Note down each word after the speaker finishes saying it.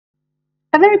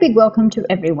A very big welcome to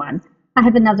everyone. I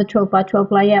have another 12 by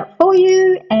 12 layout for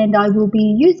you, and I will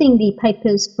be using the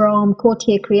papers from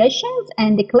Couture Creations,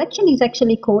 and the collection is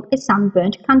actually called A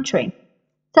Sunburnt Country.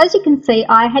 So as you can see,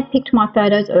 I had picked my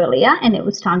photos earlier and it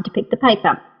was time to pick the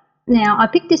paper. Now I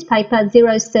picked this paper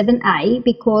 07A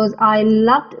because I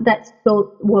loved that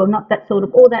sort, well not that sort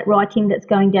of, all that writing that's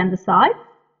going down the side.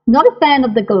 Not a fan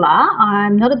of the galah.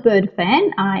 I'm not a bird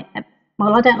fan. I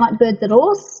don't like birds at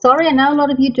all. Sorry, I know a lot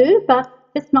of you do, but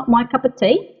it's not my cup of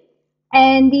tea.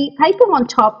 And the paper on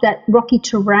top, that rocky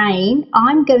terrain,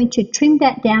 I'm going to trim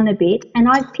that down a bit. And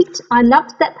I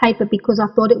loved that paper because I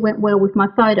thought it went well with my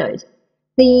photos.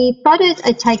 The photos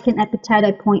are taken at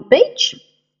Potato Point Beach.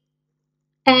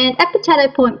 And at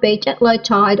Potato Point Beach at low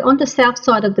tide on the south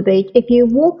side of the beach, if you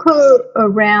walk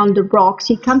around the rocks,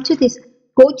 you come to this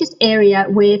gorgeous area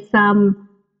where some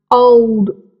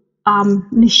old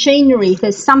machinery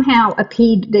has somehow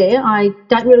appeared there. I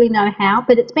don't really know how,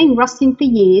 but it's been rusting for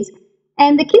years.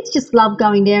 And the kids just love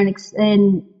going there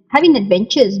and having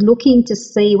adventures, looking to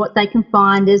see what they can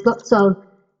find. There's lots of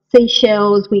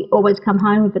seashells. We always come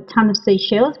home with a ton of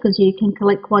seashells because you can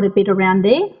collect quite a bit around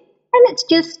there. And it's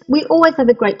just, we always have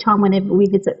a great time whenever we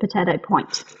visit Potato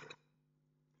Point.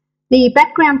 The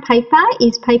background paper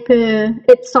is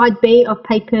it's side B of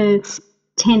paper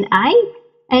 10A.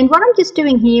 And what I'm just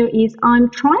doing here is I'm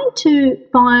trying to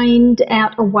find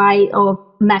out a way of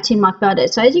matching my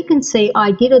photos. So as you can see,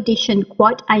 I did audition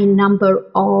quite a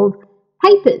number of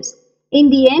papers. In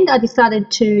the end, I decided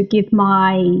to give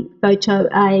my photo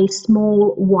a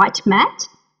small white matte.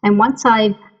 And once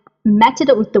I've matted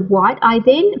it with the white, I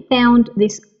then found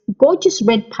this gorgeous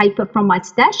red paper from my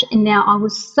stash. And now I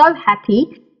was so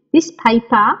happy. This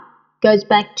paper goes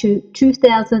back to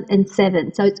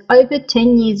 2007, so it's over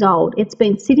 10 years old. It's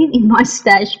been sitting in my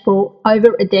stash for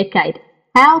over a decade.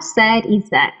 How sad is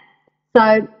that?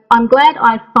 So I'm glad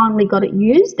I finally got it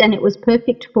used, and it was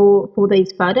perfect for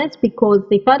these photos because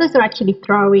the photos are actually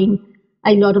throwing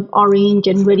a lot of orange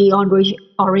and reddy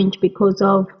orange because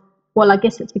of, well, I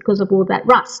guess it's because of all that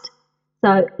rust.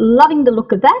 So loving the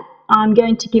look of that. I'm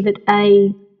going to give it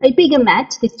a bigger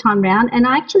matte this time round, and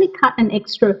I actually cut an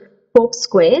extra 4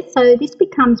 square, so this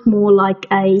becomes more like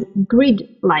a grid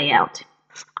layout,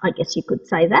 I guess you could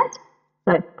say that.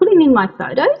 So putting in my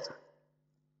photos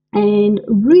and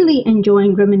really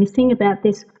enjoying reminiscing about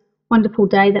this wonderful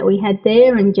day that we had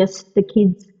there, and just the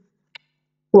kids,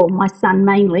 well, my son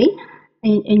mainly,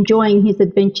 enjoying his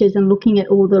adventures and looking at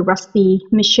all the rusty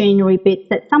machinery bits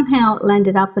that somehow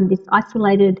landed up in this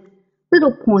isolated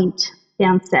little point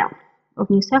down south of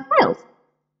New South Wales.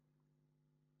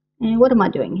 And what am I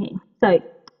doing here? So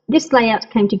this layout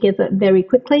came together very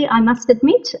quickly, I must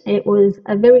admit. It was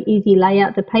a very easy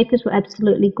layout. The papers were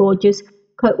absolutely gorgeous,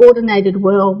 coordinated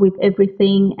well with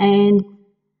everything, and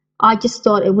I just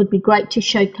thought it would be great to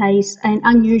showcase an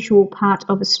unusual part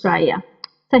of Australia.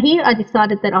 So here I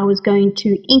decided that I was going to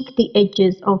ink the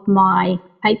edges of my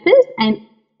papers, and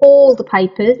all the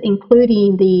papers,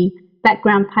 including the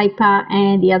background paper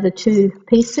and the other 2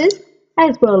 pieces,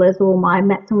 as well as all my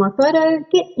mats on my photo,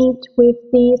 get inked with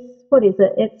this, what is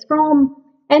it? It's from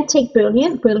Antique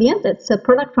Brilliant. It's a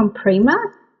product from Prima,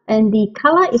 and the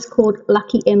colour is called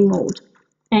Lucky Emerald.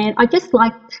 And I just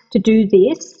like to do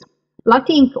this, like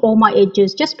to ink all my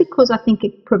edges, just because I think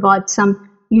it provides some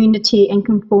unity and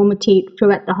conformity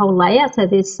throughout the whole layout, so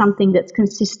there's something that's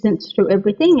consistent through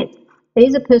everything. It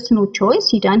is a personal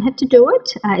choice. You don't have to do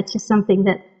it. It's just something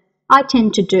that I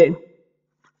tend to do.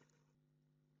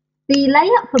 The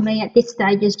layout for me at this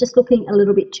stage is just looking a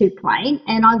little bit too plain,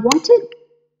 and I wanted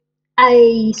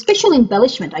a special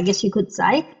embellishment, I guess you could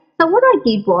say. So what I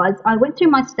did was I went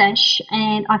through my stash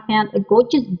and I found a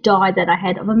gorgeous die that I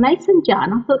had of a mason jar,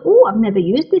 and I thought, oh, I've never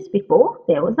used this before.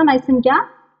 There was a mason jar,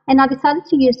 and I decided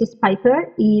to use this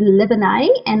paper 11A,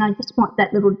 and I just want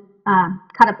that little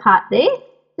cut apart there.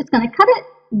 Just going to cut it,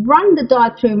 run the die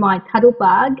through my cuddle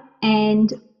bug,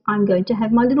 and I'm going to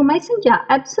have my little mason jar.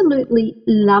 Absolutely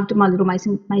loved my little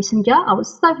mason jar. I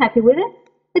was so happy with it.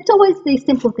 It's always these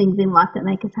simple things in life that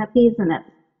make us happy, isn't it?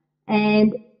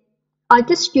 And I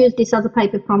just used this other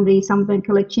paper from the Sunburnt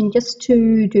collection just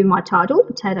to do my title,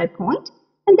 Potato Point.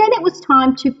 And then it was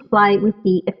time to play with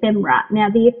the ephemera. Now,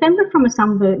 the ephemera from A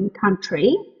Sunburnt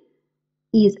Country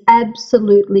is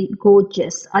absolutely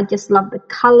gorgeous. I just love the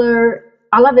colour.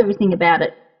 I love everything about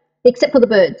it, except for the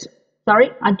birds.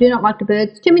 Sorry, I do not like the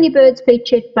birds. Too many birds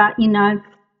featured, but, you know,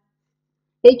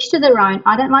 each to their own.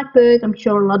 I don't like birds. I'm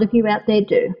sure a lot of you out there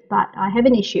do, but I have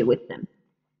an issue with them.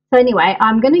 So anyway,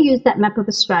 I'm going to use that map of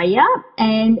Australia,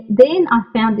 and then I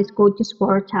found this gorgeous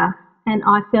waratah, and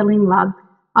I fell in love.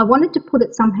 I wanted to put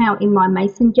it somehow in my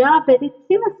mason jar, but it's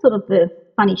in a sort of a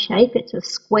funny shape. It's a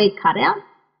square cutout.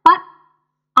 But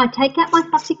I take out my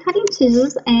fussy cutting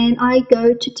scissors and I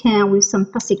go to town with some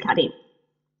fussy cutting.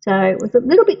 So it was a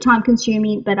little bit time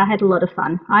consuming, but I had a lot of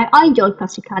fun. I enjoy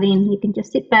fussy cutting. You can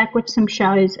just sit back, watch some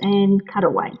shows and cut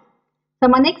away. So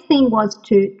my next thing was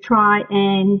to try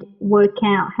and work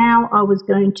out how I was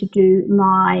going to do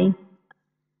my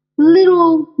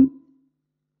little,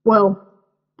 well,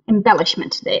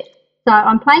 embellishment there. So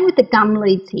I'm playing with the gum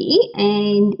leaves here,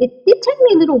 and it did take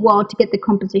me a little while to get the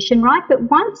composition right, but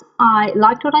once I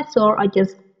liked what I saw, I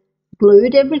just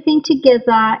glued everything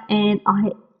together, and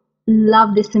I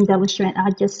love this embellishment.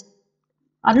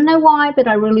 I don't know why, but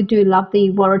I really do love the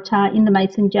waratah in the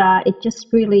mason jar. It just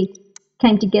really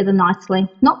came together nicely.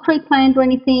 Not pre-planned or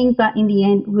anything, but in the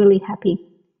end, really happy.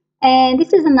 And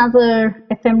this is another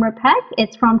ephemera pack.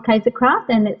 It's from Kaiser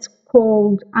Craft, and it's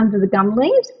called Under the Gum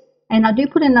Leaves. And I do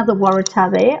put another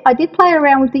waratah there. I did play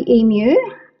around with the emu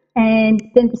and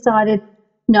then decided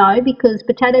no, because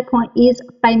Potato Point is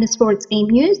famous for its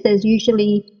emus. There's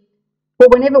usually, well,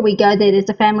 whenever we go there, there's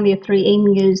a family of 3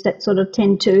 emus that sort of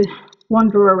tend to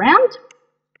wander around.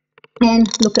 And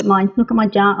look at my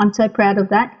jar. I'm so proud of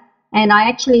that. And I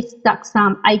actually stuck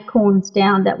some acorns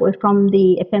down that were from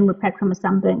the ephemera pack from a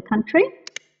sunburnt country.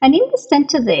 And in the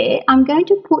center there, I'm going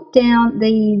to put down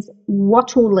these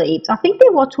wattle leaves. I think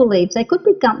they're wattle leaves. They could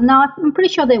be gum. No, I'm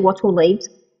pretty sure they're wattle leaves.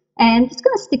 And I'm just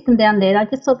going to stick them down there. I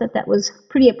just thought that that was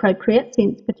pretty appropriate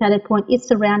since Potato Point is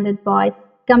surrounded by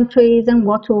gum trees and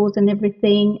wattles and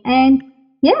everything. And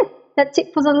yeah, that's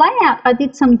it for the layout. I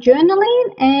did some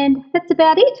journaling and that's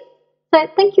about it. So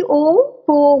thank you all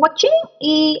for watching.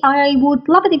 I would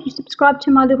love it if you subscribe to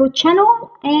my little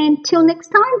channel. And till next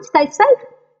time, stay safe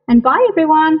and bye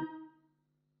everyone.